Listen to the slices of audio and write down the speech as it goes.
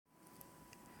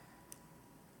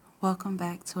Welcome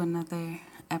back to another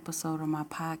episode of my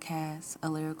podcast, A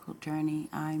Lyrical Journey.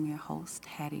 I'm your host,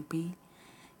 Hattie B.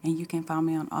 And you can find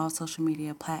me on all social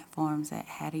media platforms at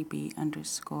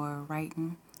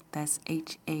HattieB_writing. That's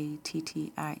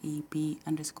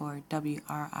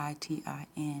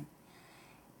HATTIEB_WRITIN.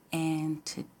 And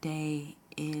today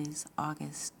is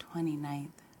August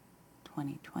 29th,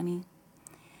 2020.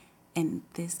 And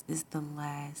this is the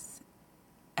last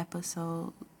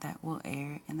episode that will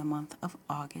air in the month of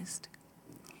August.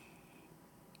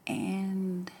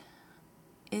 And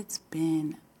it's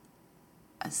been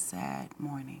a sad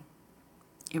morning.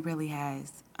 It really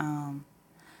has. I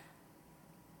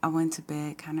went to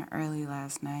bed kind of early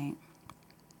last night.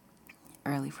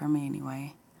 Early for me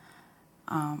anyway.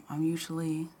 I'm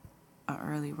usually an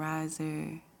early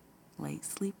riser, late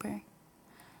sleeper.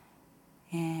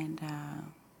 And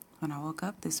when I woke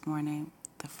up this morning,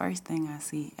 the first thing I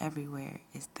see everywhere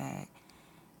is that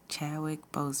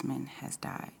Chadwick Boseman has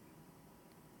died.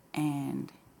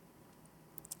 And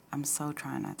I'm so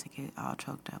trying not to get all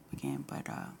choked up again, but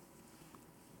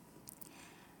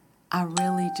I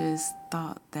really just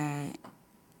thought that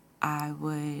I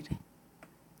would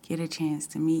get a chance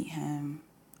to meet him,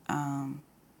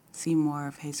 see more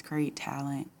of his great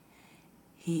talent.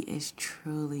 He is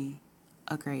truly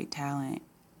a great talent.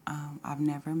 I've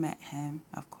never met him,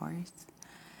 of course.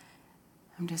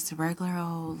 I'm just a regular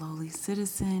old lowly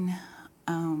citizen,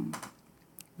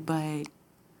 but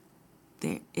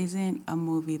there isn't a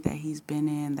movie that he's been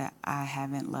in that I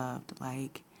haven't loved.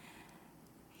 Like,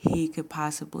 he could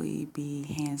possibly be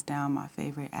hands down my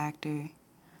favorite actor.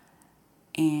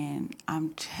 And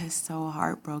I'm just so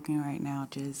heartbroken right now.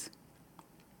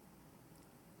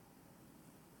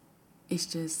 It's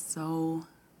just so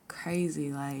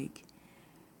crazy. Like,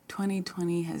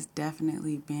 2020 has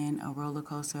definitely been a roller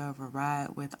coaster of a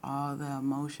ride with all the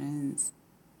emotions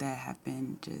that have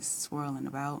been just swirling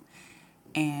about.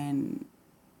 And,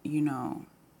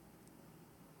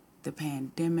 the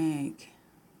pandemic,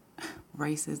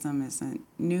 racism isn't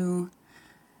new.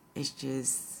 It's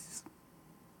just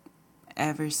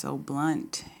ever so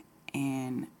blunt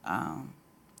and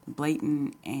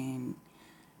blatant and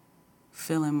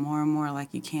feeling more and more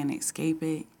like you can't escape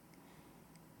it.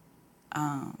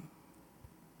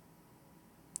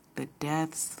 The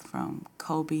deaths from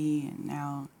Kobe and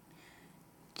now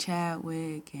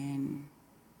Chadwick and,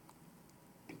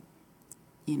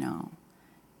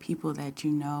 people that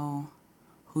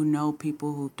who know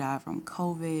people who died from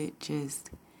COVID,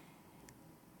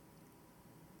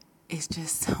 it's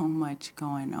just so much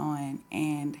going on.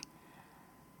 And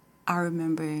I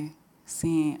remember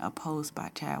seeing a post by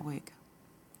Chadwick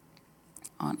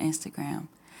on Instagram,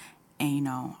 and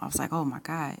I was like, oh my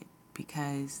God,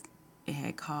 because it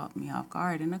had caught me off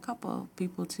guard, and a couple of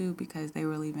people too, because they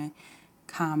were leaving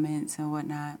comments and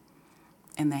whatnot,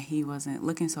 and that he wasn't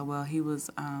looking so well. He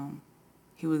was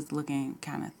looking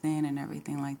kind of thin and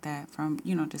everything like that from,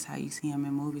 just how you see him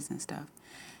in movies and stuff.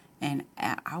 And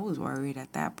I was worried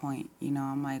at that point.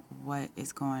 I'm like, what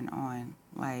is going on?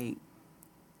 Like,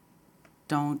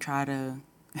 don't try to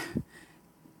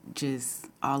just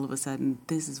all of a sudden,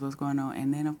 this is what's going on.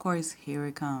 And then, of course, here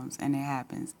it comes and it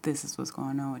happens. This is what's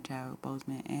going on with Chadwick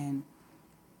Boseman. And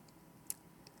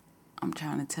I'm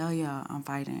trying to tell y'all, I'm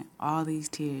fighting all these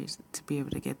tears to be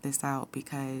able to get this out,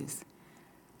 because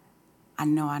I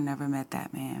know I never met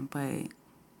that man, but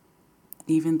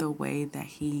even the way that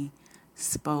he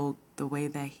spoke, the way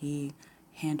that he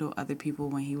handled other people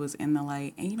when he was in the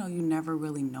light, and you never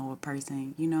really know a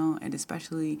person, and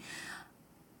especially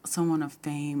someone of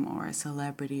fame or a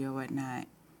celebrity or whatnot,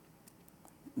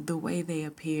 the way they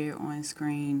appear on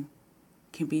screen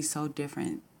can be so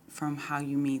different from how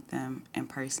you meet them in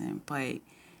person. But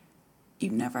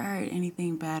you've never heard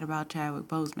anything bad about Chadwick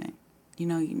Boseman. You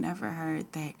never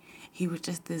heard that he was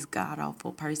just this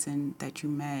god-awful person that you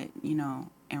met, in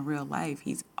real life.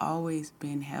 He's always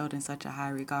been held in such a high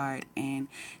regard, and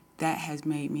that has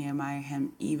made me admire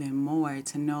him even more,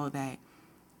 to know that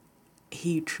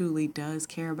he truly does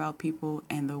care about people,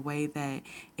 and the way that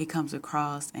it comes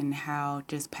across and how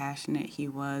just passionate he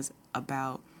was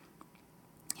about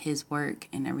his work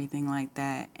and everything like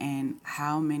that, and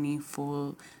how many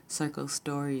full circle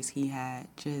stories he had.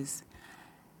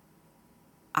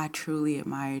 I truly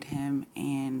admired him,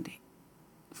 and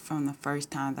from the first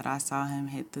time that I saw him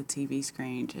hit the TV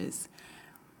screen, it's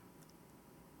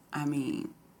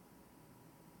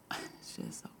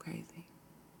just so crazy.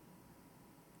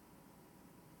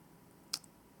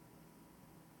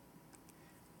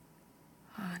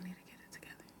 Oh, I need to get it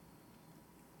together.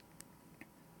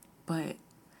 But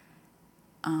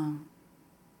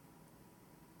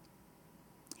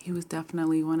he was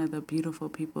definitely one of the beautiful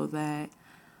people that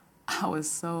I was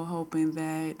so hoping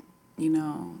that,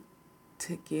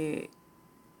 to get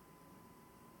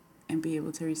and be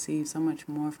able to receive so much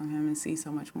more from him and see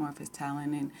so much more of his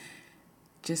talent, and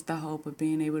just the hope of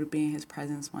being able to be in his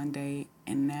presence one day.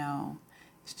 And now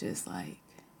it's just like,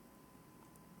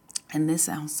 and this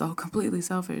sounds so completely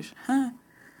selfish, huh?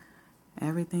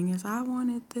 Everything is, I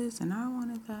wanted this and I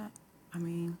wanted that. I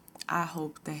mean, I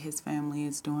hope that his family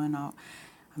is doing all,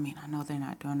 I know they're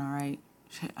not doing all right.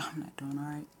 Shit, I'm not doing all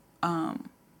right.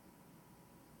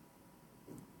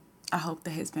 I hope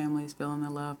that his family is feeling the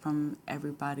love from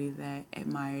everybody that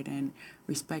admired and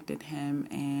respected him,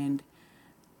 and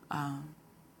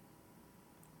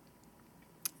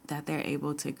that they're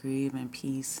able to grieve in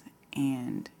peace.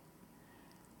 And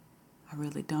I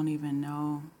really don't even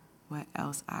know what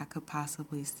else I could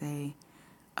possibly say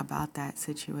about that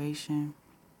situation.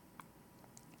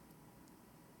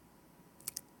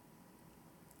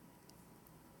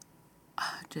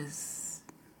 Just,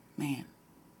 man,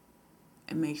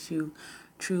 it makes you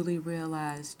truly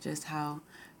realize just how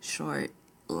short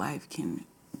life can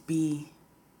be.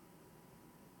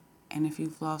 And if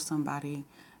you've lost somebody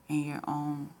in your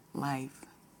own life,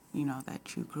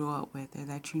 that you grew up with or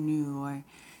that you knew or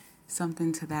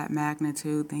something to that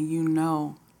magnitude, then you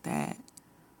know that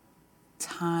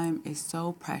time is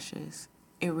so precious.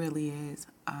 It really is.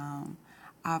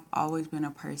 I've always been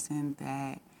a person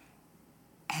that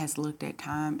has looked at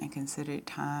time and considered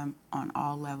time on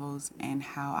all levels and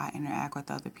how I interact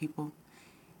with other people.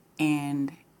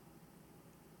 And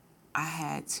I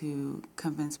had to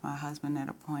convince my husband at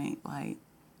a point, like,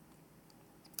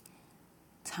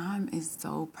 time is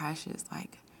so precious.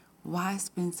 Like, why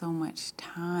spend so much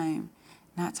time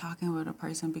not talking with a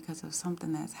person because of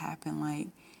something that's happened? Like,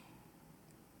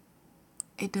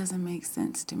 it doesn't make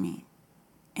sense to me.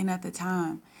 And at the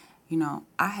time,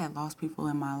 I had lost people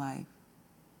in my life.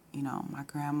 My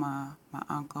grandma, my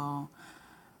uncle,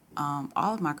 all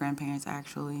of my grandparents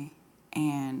actually.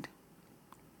 And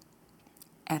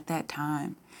at that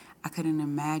time, I couldn't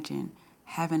imagine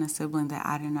having a sibling that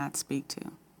I did not speak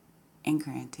to. And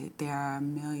granted, there are a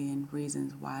million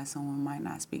reasons why someone might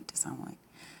not speak to someone.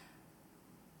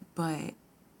 But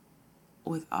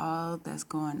with all that's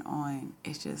going on,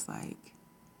 it's just like,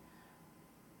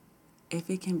 if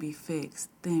it can be fixed,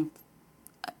 then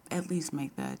at least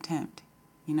make the attempt,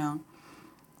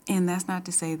 And that's not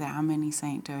to say that I'm any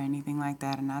saint or anything like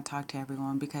that, and I talk to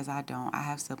everyone, because I don't. I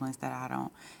have siblings that I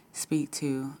don't speak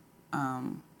to,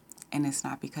 and it's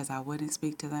not because I wouldn't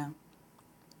speak to them.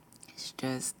 It's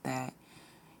just that,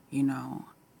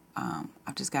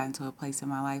 I've just gotten to a place in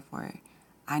my life where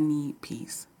I need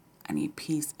peace. I need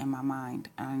peace in my mind,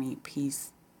 and I need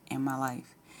peace in my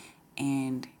life.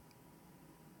 And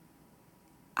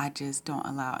I just don't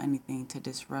allow anything to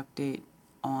disrupt it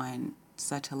on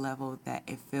such a level that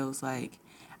it feels like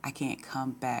I can't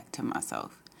come back to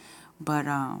myself. But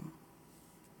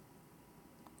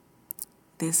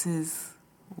this is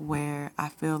where I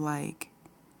feel like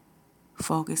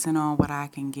focusing on what I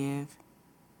can give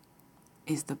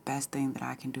is the best thing that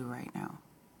I can do right now.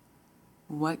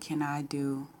 What can I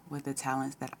do with the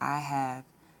talents that I have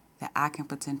that I can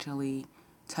potentially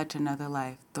touch another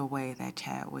life the way that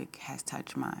Chadwick has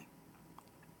touched mine?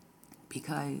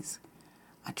 Because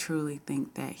I truly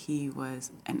think that he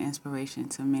was an inspiration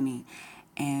to many.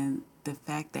 And the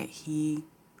fact that he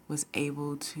was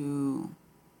able to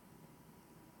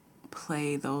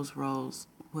play those roles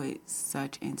with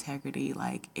such integrity,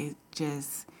 like, it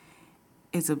just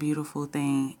is a beautiful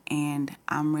thing. And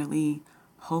I'm really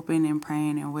hoping and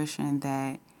praying and wishing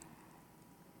that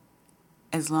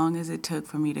as long as it took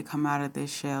for me to come out of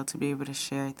this shell to be able to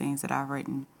share things that I've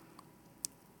written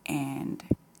and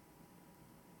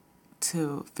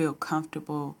to feel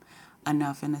comfortable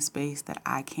enough in a space that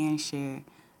I can share,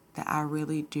 that I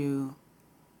really do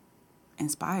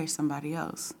inspire somebody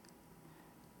else.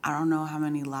 I don't know how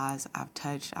many lives I've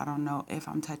touched. I don't know if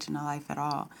I'm touching a life at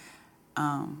all.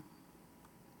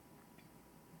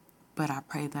 But I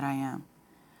pray that I am,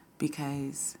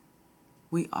 because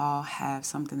we all have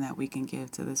something that we can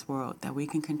give to this world, that we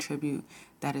can contribute,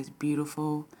 that is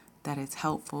beautiful, that is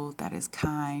helpful, that is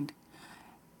kind.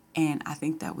 And I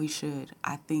think that we should.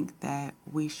 I think that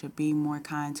we should be more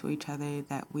kind to each other,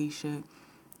 that we should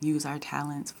use our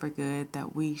talents for good,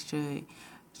 that we should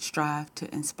strive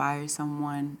to inspire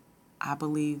someone. I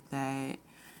believe that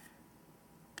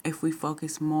if we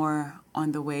focus more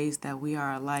on the ways that we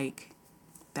are alike,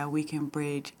 that we can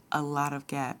bridge a lot of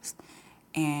gaps,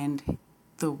 and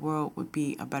the world would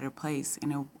be a better place. I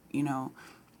don't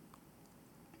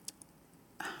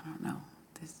know.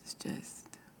 This is just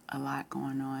a lot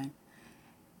going on.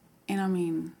 And I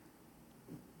mean,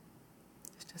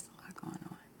 it's just a lot going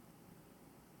on.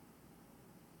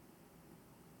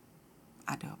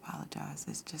 I do apologize.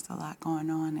 It's just a lot going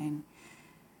on, and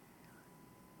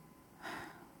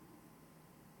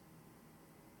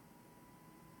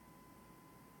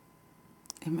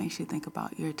it makes you think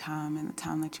about your time and the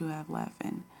time that you have left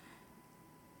and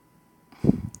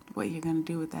what you're going to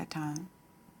do with that time.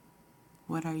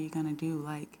 What are you going to do?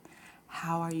 Like,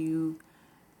 how are you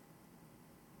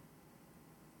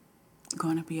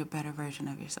going to be a better version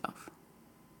of yourself?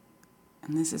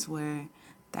 And this is where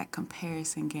that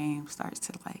comparison game starts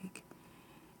to like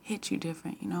hit you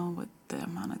different, with the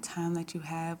amount of time that you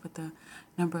have, with the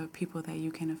number of people that you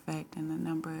can affect and the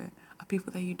number of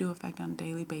people that you do affect on a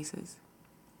daily basis.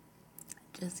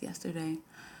 Just yesterday,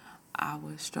 I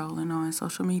was strolling on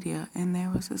social media and there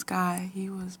was this guy. He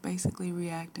was basically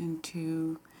reacting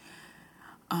to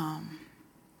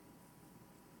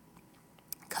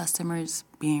customers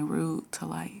being rude to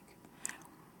like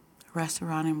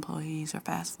restaurant employees or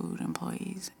fast food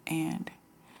employees, and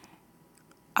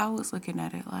I was looking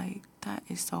at it like, that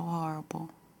is so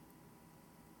horrible.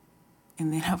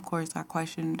 And then of course I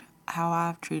questioned how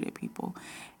I've treated people,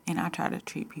 and I try to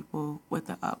treat people with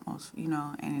the utmost,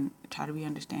 and try to be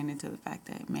understanding to the fact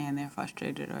that, man, they're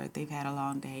frustrated or they've had a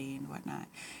long day and whatnot,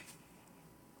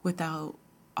 without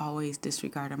always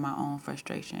disregarding my own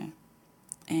frustration.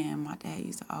 And my dad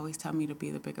used to always tell me to be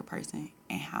the bigger person,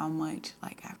 and how much,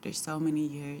 like, after so many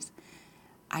years,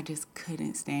 I just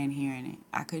couldn't stand hearing it.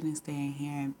 I couldn't stand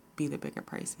hearing be the bigger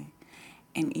person.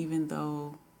 And even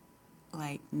though,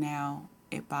 like, now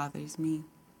it bothers me,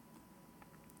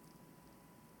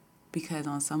 because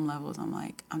on some levels I'm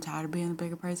like, I'm tired of being the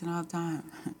bigger person all the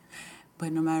time.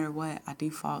 But no matter what, I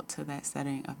default to that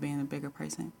setting of being the bigger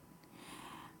person.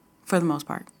 For the most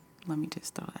part. Let me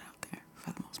just throw that out there.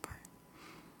 For the most part.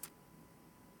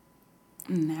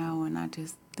 Now when I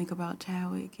just think about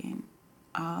Chadwick and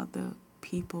all the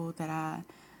people that I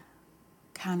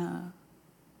kind of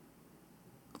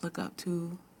look up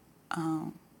to,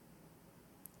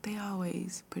 they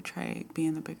always portray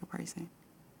being the bigger person.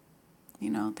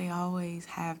 They always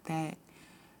have that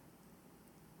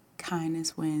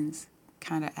kindness wins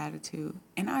kind of attitude.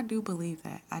 And I do believe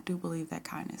that. I do believe that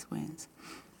kindness wins.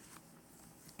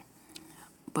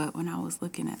 But when I was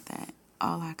looking at that,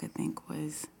 all I could think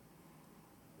was,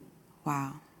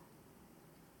 wow.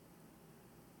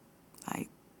 Like,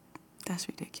 that's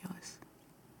ridiculous.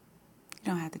 You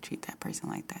don't have to treat that person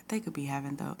like that. They could be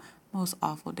having the most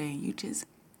awful day. You just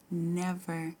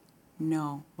never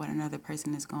know what another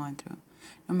person is going through.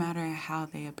 No matter how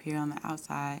they appear on the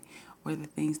outside or the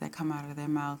things that come out of their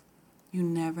mouth, you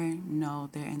never know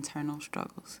their internal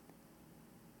struggles.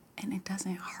 And it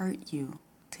doesn't hurt you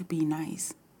to be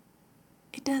nice.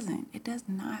 It doesn't. It does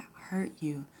not hurt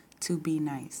you to be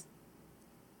nice,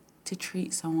 to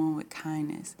treat someone with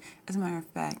kindness. As a matter of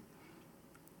fact,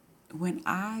 when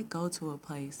I go to a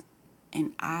place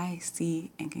and I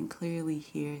see and can clearly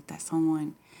hear that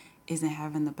someone isn't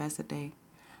having the best of day,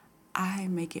 I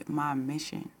make it my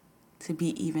mission to be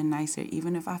even nicer,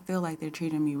 even if I feel like they're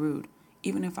treating me rude,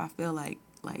 even if I feel like,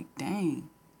 dang,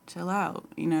 chill out,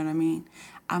 you know what I mean?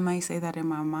 I might say that in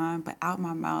my mind, but out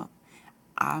my mouth,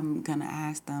 I'm going to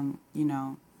ask them,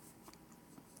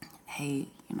 hey,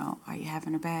 are you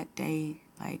having a bad day?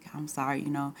 Like, I'm sorry,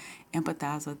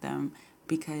 empathize with them,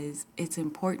 because it's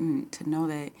important to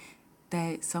know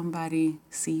that somebody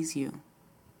sees you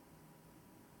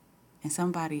and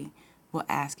somebody will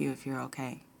ask you if you're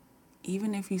okay.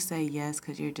 Even if you say yes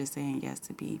because you're just saying yes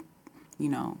to be,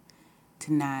 to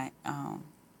not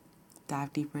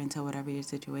dive deeper into whatever your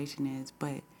situation is.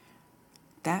 But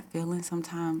that feeling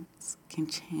sometimes can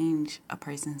change a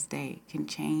person's day, can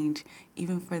change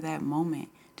even for that moment,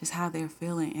 just how they're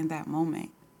feeling in that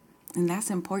moment. And that's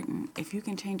important. If you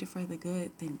can change it for the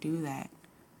good, then do that.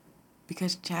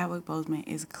 Because Chadwick Boseman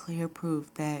is clear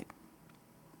proof that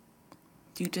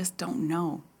you just don't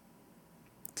know.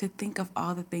 To think of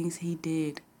all the things he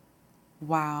did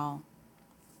while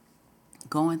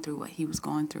going through what he was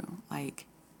going through. Like,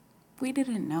 we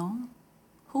didn't know.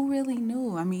 Who really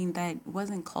knew? I mean, that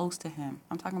wasn't close to him.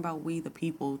 I'm talking about we, the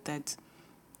people, that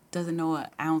doesn't know an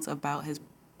ounce about his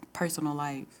personal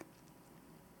life.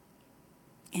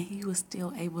 And he was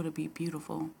still able to be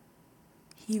beautiful.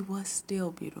 He was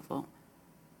still beautiful.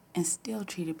 And still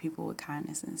treated people with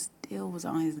kindness and still was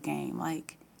on his game.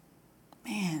 Like,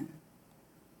 man.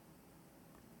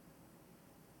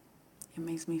 It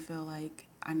makes me feel like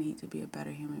I need to be a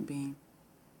better human being.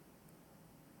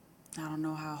 I don't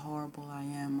know how horrible I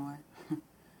am or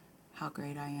how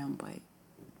great I am, but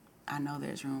I know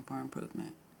there's room for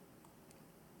improvement.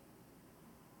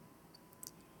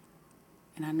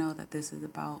 And I know that this is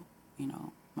about,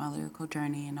 my lyrical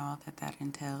journey and all that that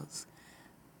entails.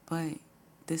 But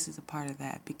this is a part of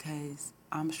that because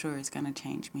I'm sure it's going to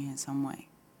change me in some way.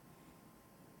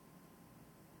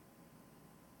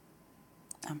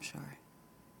 I'm sure.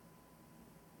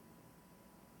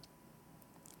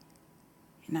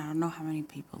 And I don't know how many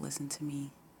people listen to me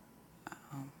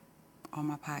on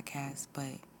my podcast,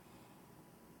 but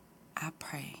I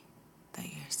pray that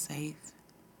you're safe,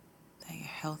 that you're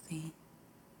healthy,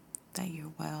 that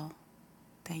you're well,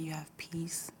 that you have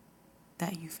peace,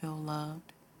 that you feel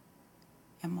loved,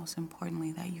 and most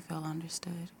importantly, that you feel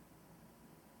understood.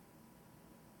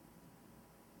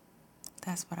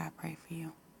 That's what I pray for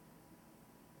you.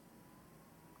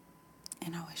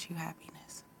 And I wish you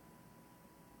happiness.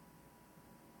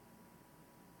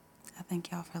 I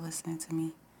thank y'all for listening to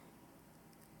me.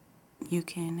 You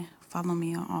can follow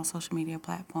me on all social media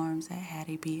platforms at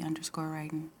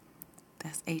HattieB_writing.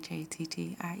 That's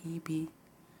HATTIEB_WRITIN.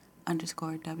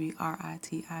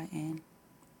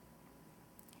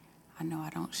 I know I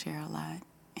don't share a lot,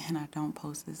 and I don't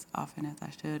post as often as I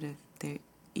should, if there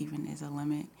even is a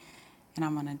limit, and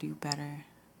I'm going to do better.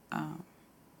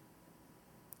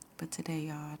 But today,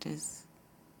 y'all, this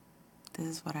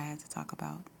is what I had to talk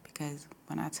about, because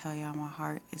when I tell y'all my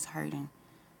heart is hurting,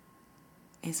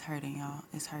 it's hurting, y'all.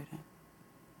 It's hurting.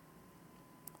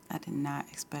 I did not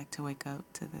expect to wake up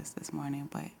to this morning,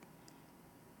 but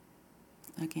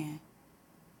again,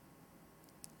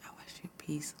 I wish you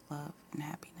peace, love, and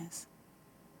happiness.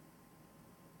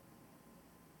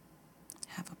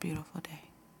 Have a beautiful day.